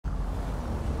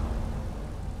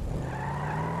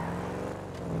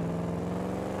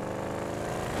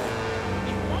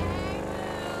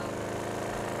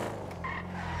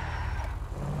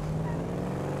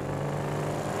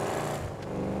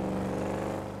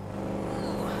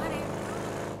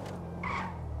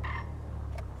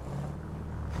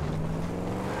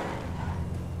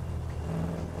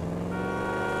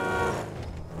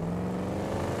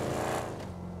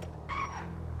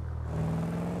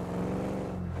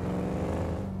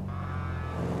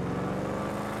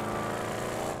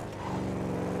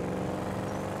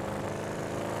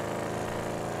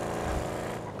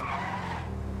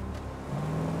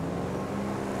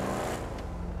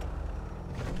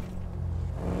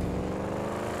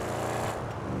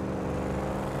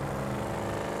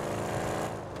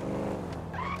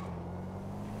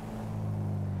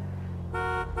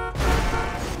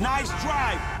Nice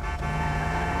drive.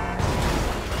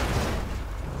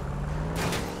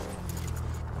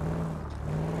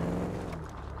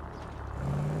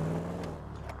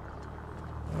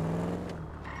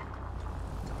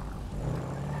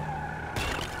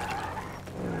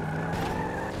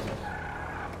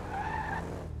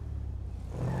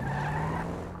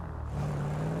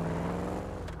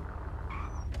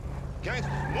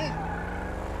 Gangsters, move!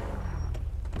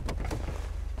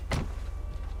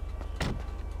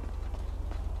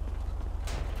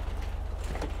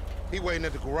 He waiting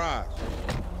at the garage.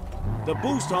 The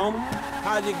boost, homie.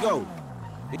 How'd it go?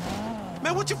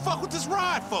 Man, what you fuck with this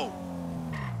ride for?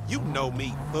 You know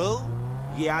me, fool.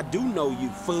 Yeah, I do know you,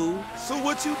 fool. So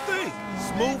what you think?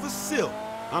 Smooth as silk.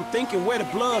 I'm thinking where the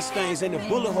blood stains and the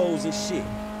bullet holes and shit.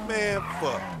 Man,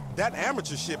 fuck. That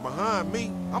amateur shit behind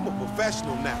me, I'm a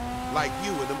professional now, like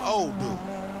you and them old dudes.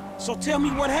 So tell me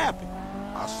what happened.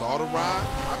 I saw the ride,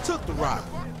 I took the ride.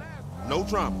 No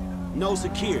drama. No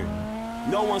security.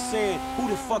 No one saying, who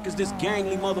the fuck is this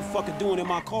gangly motherfucker doing in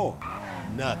my car?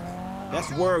 Nothing.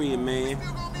 That's worrying, man.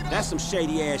 That's some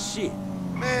shady ass shit.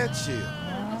 Man, chill.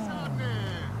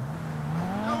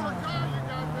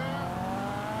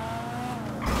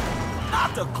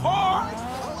 Not the car!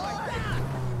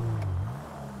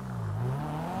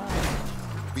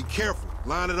 Be careful.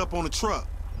 Line it up on the truck.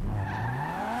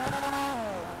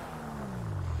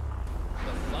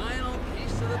 The final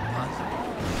piece of the puzzle.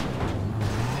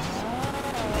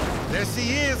 There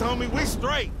she is, homie. We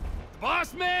straight.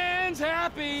 Boss man's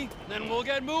happy. Then we'll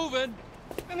get moving.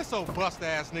 Man, this old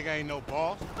bust-ass nigga ain't no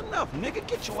boss. Enough, nigga.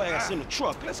 Get your ass in the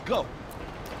truck. Let's go.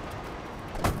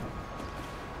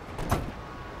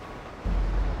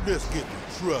 Let's get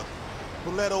the truck.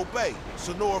 Paleto Bay,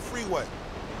 Sonora Freeway.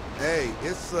 Hey,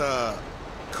 it's,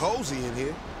 cozy in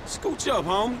here. Scooch up,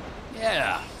 homie.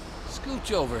 Yeah.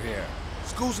 Scooch over here.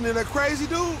 Scoozing in that crazy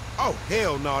dude? Oh,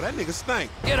 hell no, that nigga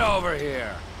stink. Get over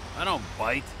here. I don't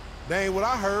bite. That ain't what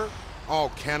I heard. All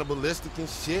cannibalistic and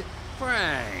shit.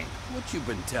 Frank, what you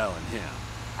been telling him?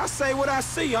 I say what I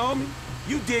see, homie.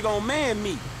 You dig on man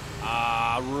meat.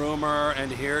 Rumor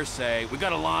and hearsay. We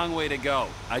got a long way to go.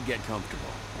 I'd get comfortable.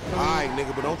 All right,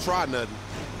 nigga, but don't try nothing.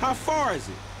 How far is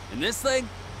it? And this thing?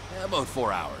 Yeah, about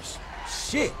 4 hours.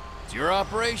 Shit. It's your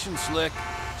operation, Slick.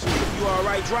 Shit, if you all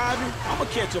right driving, I'ma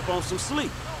catch up on some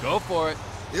sleep. Go for it.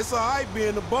 It's all right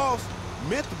being the boss.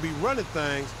 Meant to be running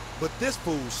things, but this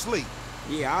fool's sleep.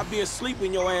 Yeah, I'll be asleep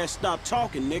when your ass stop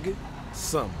talking, nigga.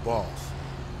 Some boss.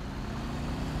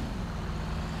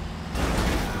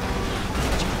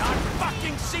 Did you not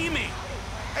fucking see me?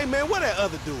 Hey, man, where that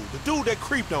other dude? The dude that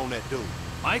creeped on that dude.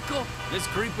 Michael, his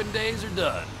creeping days are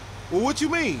done. Well, what you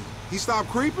mean? He stopped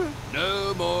creeping?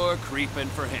 No more creeping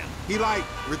for him. He, like,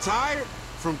 retired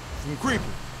from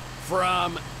creeping?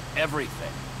 From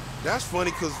everything. That's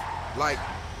funny, because, like,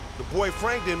 the boy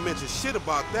Frank didn't mention shit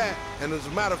about that, and as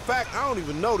a matter of fact, I don't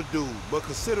even know the dude, but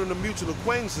considering the mutual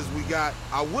acquaintances we got,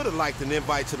 I would have liked an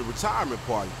invite to the retirement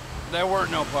party. There weren't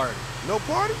no party. No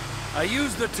party? I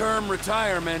used the term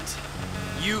retirement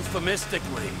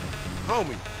euphemistically.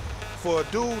 Homie, for a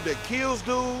dude that kills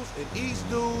dudes and eats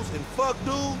dudes and fuck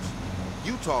dudes,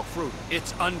 you talk fruity.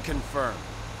 It's unconfirmed.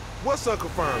 What's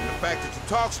unconfirmed? The fact that you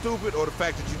talk stupid or the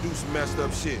fact that you do some messed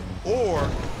up shit? Or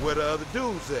where the other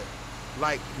dude's at?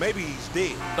 Like, maybe he's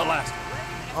dead. The last one.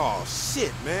 Oh,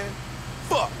 shit, man.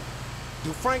 Fuck.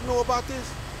 Do Frank know about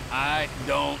this? I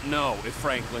don't know if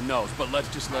Franklin knows, but let's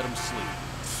just let him sleep.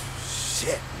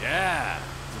 Shit. Yeah,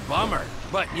 it's a bummer.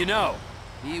 But, you know,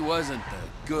 he wasn't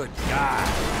the good guy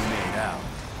he made out.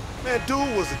 Man,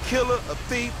 dude was a killer, a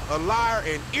thief, a liar,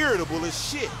 and irritable as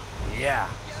shit. Yeah,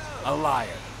 a liar.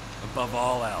 Above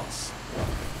all else.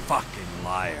 Fucking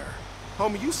liar.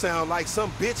 Homie, you sound like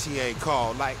some bitch he ain't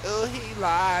called. Like, oh, he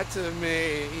lied to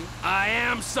me. I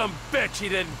am some bitch he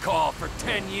didn't call for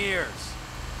 10 years.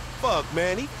 Fuck,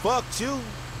 man, he fucked you.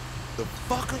 The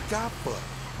fucker got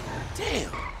fucked.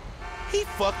 Damn. He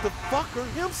fucked the fucker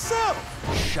himself.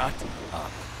 Shut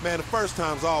up. Man, the first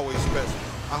time's always special.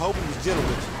 I hope he was gentle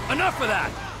with you. Enough of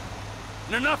that!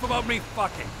 And enough about me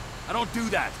fucking. I don't do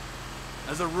that.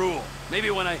 As a rule.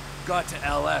 Maybe when I got to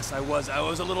LS, I was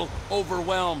a little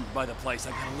overwhelmed by the place.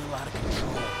 I got a little out of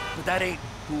control. But that ain't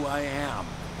who I am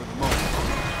for the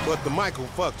moment. But the Michael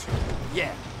fucked you.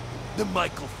 Yeah. The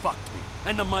Michael fucked me.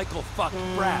 And the Michael fucked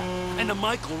Brad. And the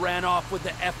Michael ran off with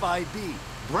the FIB.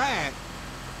 Brad?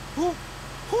 Who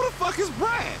the fuck is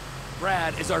Brad?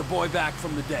 Brad is our boy back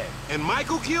from the dead. And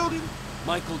Michael killed him?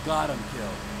 Michael got him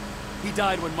killed. He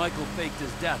died when Michael faked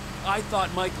his death. I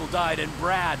thought Michael died and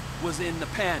Brad was in the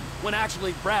pen, when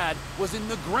actually Brad was in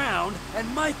the ground and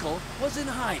Michael was in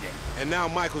hiding. And now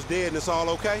Michael's dead and it's all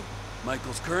okay?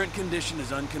 Michael's current condition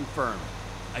is unconfirmed.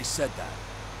 I said that.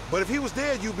 But if he was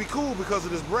dead, you'd be cool because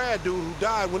of this Brad dude who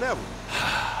died whenever.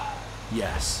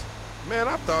 Yes. Man,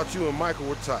 I thought you and Michael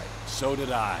were tight. So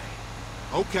did I.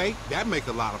 Okay, that make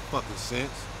a lot of fucking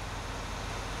sense.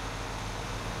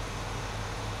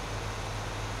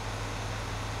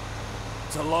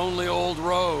 It's a lonely old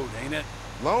road, ain't it?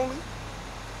 Lonely?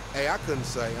 Hey, I couldn't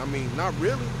say. I mean, not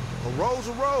really. A road's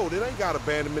a road. It ain't got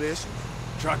abandonment issues.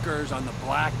 Truckers on the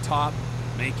black top,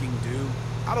 making do.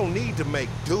 I don't need to make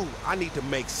do. I need to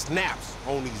make snaps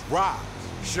on these rides.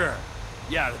 Sure.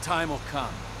 Yeah, the time will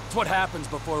come. It's what happens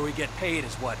before we get paid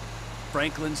is what?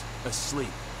 Franklin's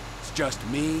asleep. It's just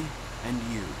me and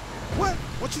you. What?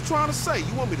 What you trying to say?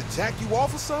 You want me to jack you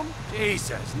off or something?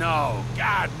 Jesus, no.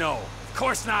 God, no. Of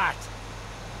course not.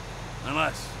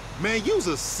 Unless... Man, you's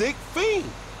a sick fiend.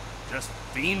 just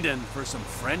fiending for some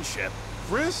friendship.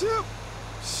 Friendship?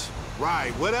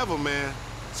 Right, whatever, man.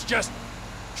 It's just...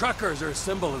 truckers are a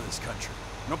symbol of this country.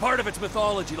 No part of its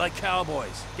mythology, like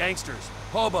cowboys, gangsters,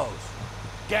 hobos,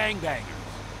 gangbangers.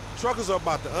 Truckers are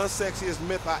about the unsexiest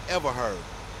myth I ever heard.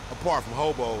 Apart from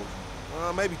hobos.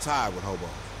 Maybe tied with hobos.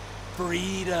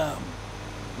 Freedom.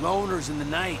 Loners in the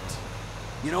night.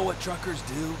 You know what truckers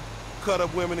do? Cut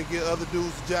up women and get other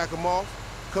dudes to jack them off.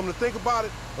 Come to think about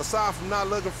it, aside from not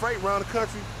lugging freight around the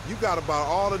country, you got about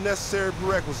all the necessary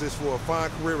prerequisites for a fine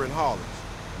career in haulage.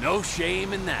 No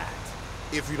shame in that.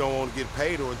 If you don't want to get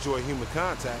paid or enjoy human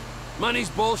contact. Money's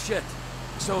bullshit.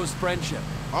 So is friendship.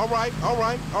 All right, all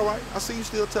right, all right. I see you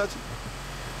still touching.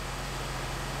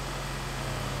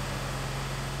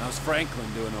 How's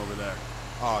Franklin doing over there?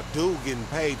 Dude getting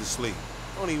paid to sleep.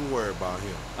 Don't even worry about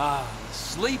him. The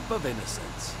sleep of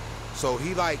innocence. So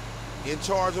he, like, in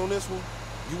charge on this one?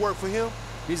 You work for him?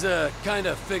 He's a kind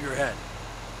of figurehead.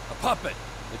 A puppet,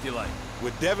 if you like.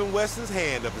 With Devin Weston's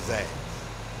hand up his ass.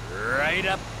 Right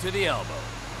up to the elbow.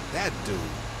 That dude,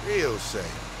 real shame.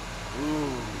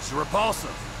 Ooh, he's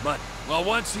repulsive. But, well,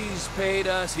 once he's paid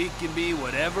us, he can be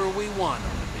whatever we want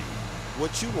him to be.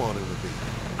 What you want him to be?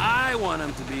 I want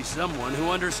him to be someone who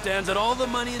understands that all the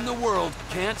money in the world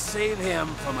can't save him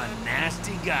from a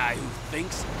nasty guy who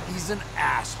thinks he's an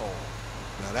asshole.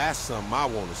 Now that's something I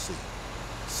want to see.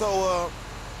 So,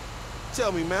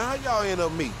 tell me, man, how y'all end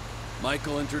up meeting?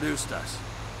 Michael introduced us.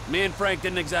 Me and Frank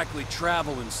didn't exactly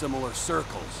travel in similar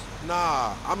circles.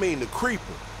 Nah, I mean the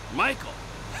creeper. Michael?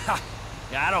 Ha!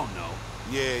 Yeah, I don't know.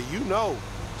 Yeah, you know.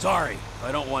 Sorry,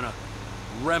 I don't want to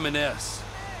reminisce.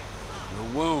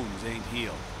 The wounds ain't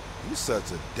healed. You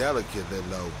such a delicate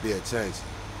little bitch, ain't you?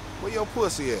 Where your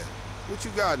pussy at? What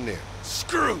you got in there?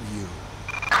 Screw you!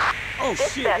 Oh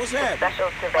shit, what's happening?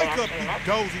 Wake up, you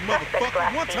dozy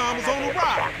motherfucker. One time was on the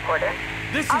ride.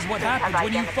 This is what happens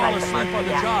when you fall asleep on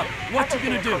the job. What you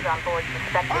gonna do?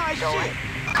 Alright, shit.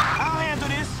 I'll handle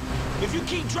this. If you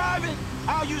keep driving,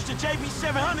 I'll use the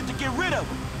JB700 to get rid of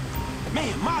him.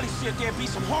 Man, Molly said there'd be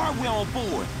some hardware on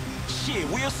board. Shit,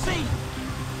 we'll see.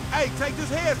 Hey, take this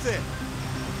headset.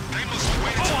 They must have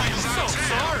waited till he was I'm out so of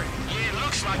town. sorry. Yeah, it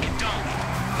looks like it don't.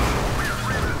 We have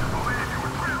reason to believe you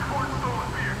were transporting stolen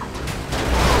vehicles.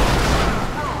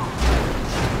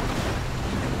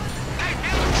 Hey,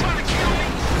 man, you trying to kill me?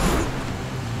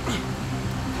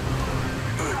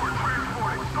 You were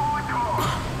transporting stolen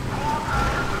cars. Pull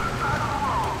back to the side of the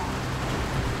road.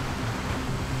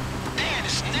 Man,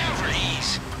 it's never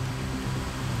easy.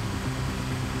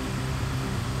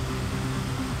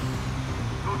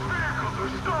 Those vehicles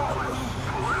are stolen.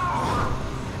 Pull it over.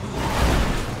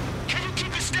 Can you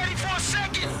keep it steady for a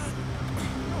second?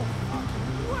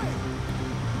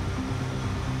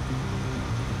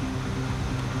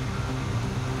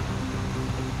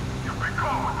 You've been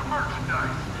caught with the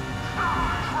merchandise.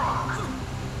 Stolen truck.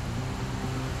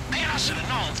 Man, I should have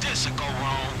known this would go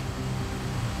wrong.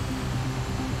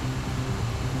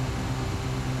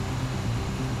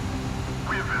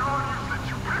 We have been on you since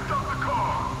you picked up the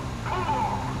car. Pull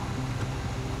over.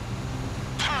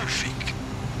 Perfect.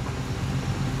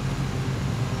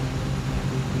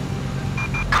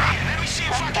 Man, let me see if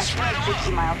I can spread them 50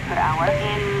 up. miles per hour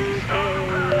in a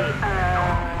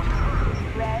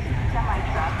red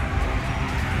semi-truck.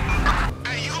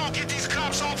 Hey, you gonna get these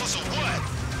cops off us or what?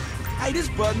 Hey, this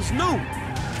button's new.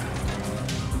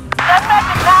 Suspect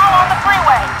is now on the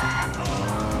freeway.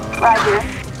 Roger.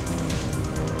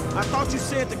 I thought you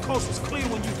said the coast was clear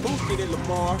when you boosted it,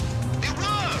 Lamar. It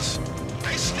was.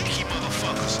 They sneaky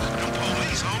motherfuckers. Them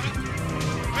police, homie.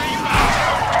 Man, you gotta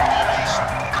police.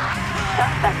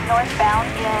 Suspect northbound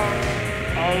in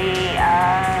a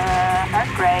dark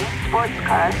gray sports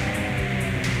car.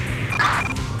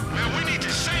 Man, we need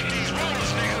to sink these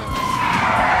rollers, nigga.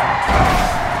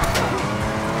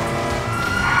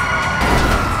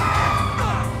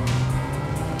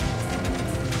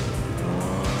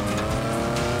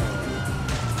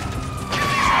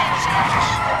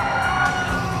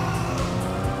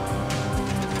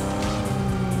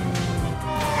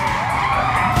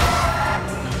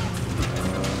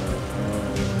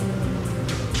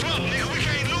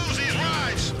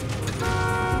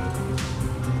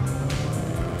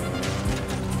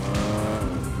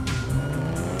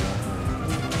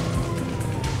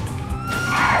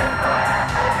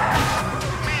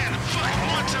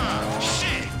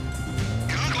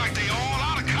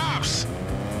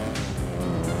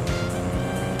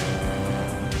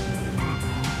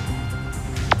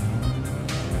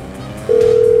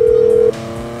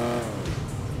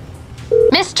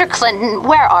 Mr. Clinton,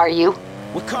 where are you?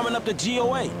 We're coming up to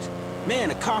GOH. Man,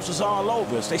 the cops was all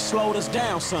over us. They slowed us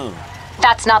down some.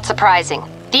 That's not surprising.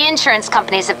 The insurance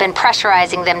companies have been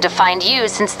pressurizing them to find you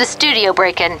since the studio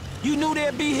break-in. You knew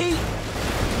there'd be heat?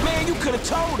 Man, you could have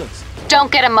told us.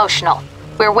 Don't get emotional.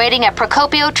 We're waiting at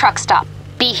Procopio truck stop.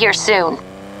 Be here soon.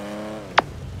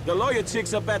 The lawyer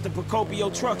chick's up at the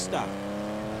Procopio truck stop.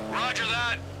 Roger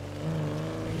that.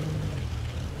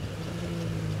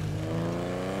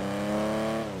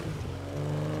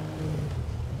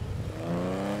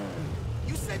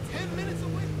 You said 10 minutes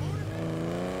away,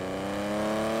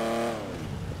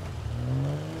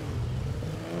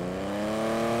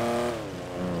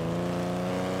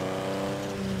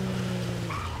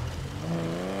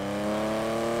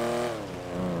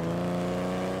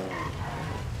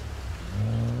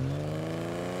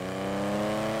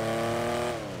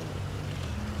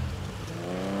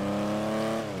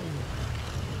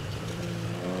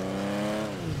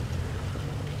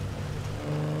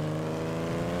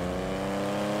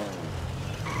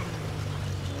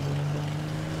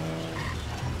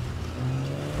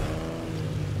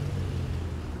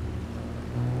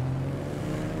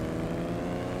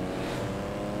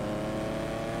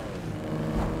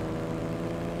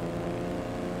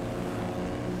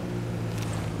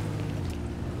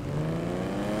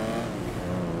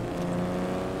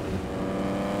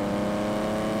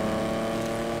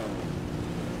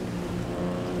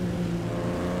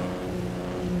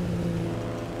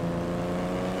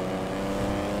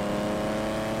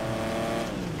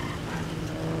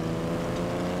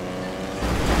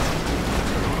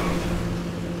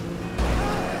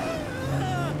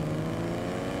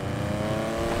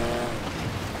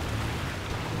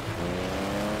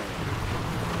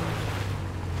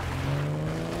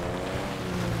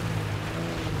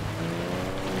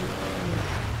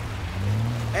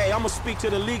 Hey, I'm gonna speak to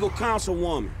the legal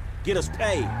councilwoman. Get us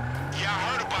paid. Yeah, I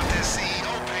heard about that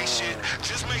CEO pay shit.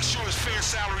 Just make sure it's fair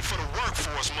salary for the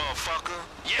workforce, motherfucker.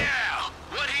 Yeah,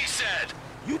 what he said.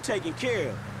 You taken care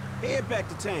of. Head back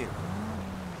to town.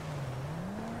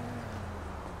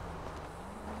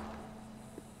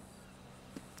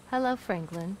 Hello,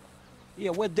 Franklin.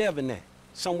 Yeah, where Devin at?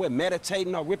 Somewhere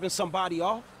meditating or ripping somebody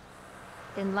off?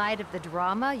 In light of the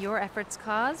drama your efforts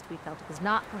caused, we felt it was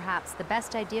not perhaps the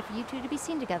best idea for you two to be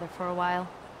seen together for a while.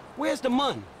 Where's the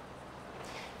money?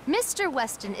 Mr.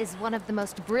 Weston is one of the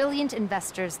most brilliant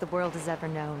investors the world has ever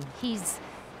known. He's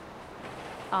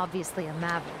obviously a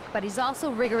maverick, but he's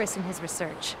also rigorous in his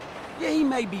research. Yeah, he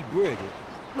may be brilliant.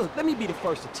 Look, let me be the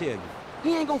first to tell you.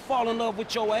 He ain't gonna fall in love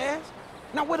with your ass.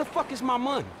 Now where the fuck is my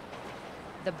money?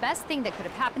 The best thing that could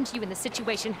have happened to you in this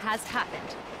situation has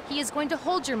happened. He is going to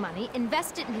hold your money,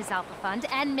 invest it in his Alpha Fund,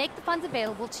 and make the funds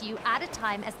available to you at a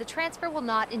time as the transfer will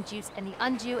not induce any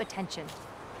undue attention.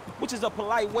 Which is a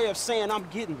polite way of saying I'm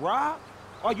getting robbed?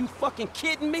 Are you fucking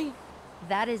kidding me?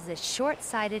 That is a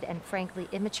short-sighted and frankly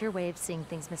immature way of seeing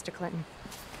things, Mr. Clinton.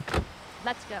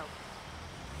 Let's go.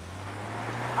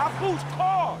 I boost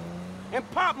cars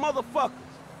and pop motherfuckers.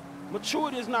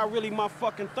 Maturity is not really my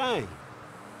fucking thing.